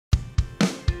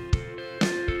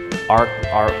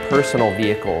Our personal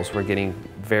vehicles were getting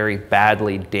very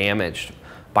badly damaged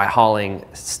by hauling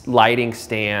lighting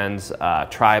stands,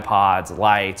 tripods,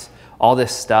 lights, all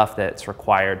this stuff that's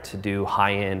required to do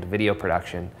high-end video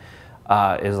production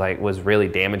was really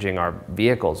damaging our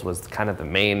vehicles. Was kind of the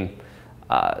main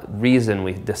reason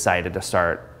we decided to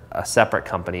start a separate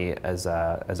company as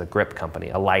a grip company,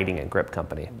 a lighting and grip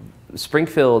company.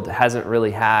 Springfield hasn't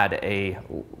really had a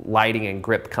lighting and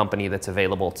grip company that's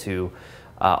available to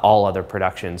all other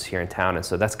productions here in town, and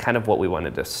so that's kind of what we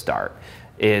wanted to start.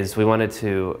 Is we wanted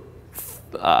to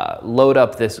load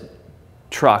up this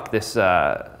truck, this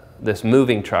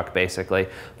moving truck basically,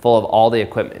 full of all the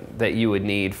equipment that you would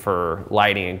need for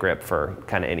lighting and grip for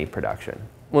kind of any production.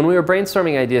 When we were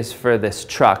brainstorming ideas for this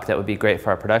truck that would be great for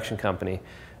our production company,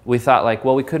 we thought like,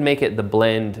 well, we could make it the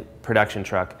blend production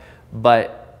truck,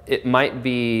 but it might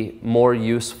be more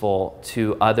useful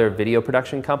to other video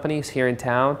production companies here in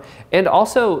town. And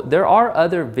also, there are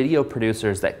other video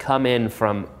producers that come in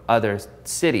from other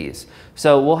cities.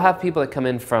 So we'll have people that come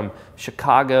in from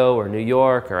Chicago or New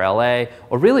York or LA,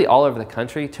 or really all over the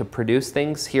country to produce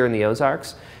things here in the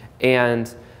Ozarks.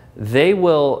 And they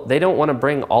don't want to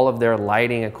bring all of their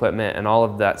lighting equipment and all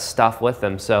of that stuff with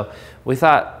them. So we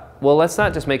thought, well, let's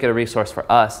not just make it a resource for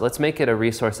us, let's make it a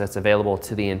resource that's available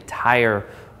to the entire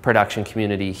production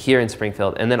community here in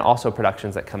Springfield, and then also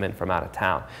productions that come in from out of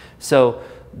town. So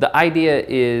the idea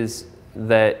is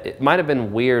that it might have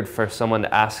been weird for someone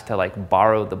to ask to like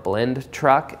borrow the blend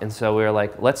truck, and so we were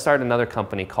like, let's start another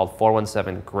company called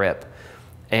 417 Grip,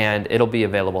 and it'll be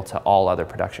available to all other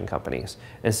production companies.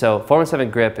 And so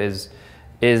 417 Grip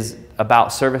is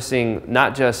about servicing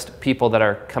not just people that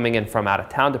are coming in from out of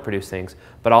town to produce things,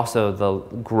 but also the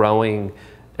growing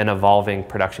and evolving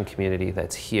production community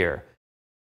that's here.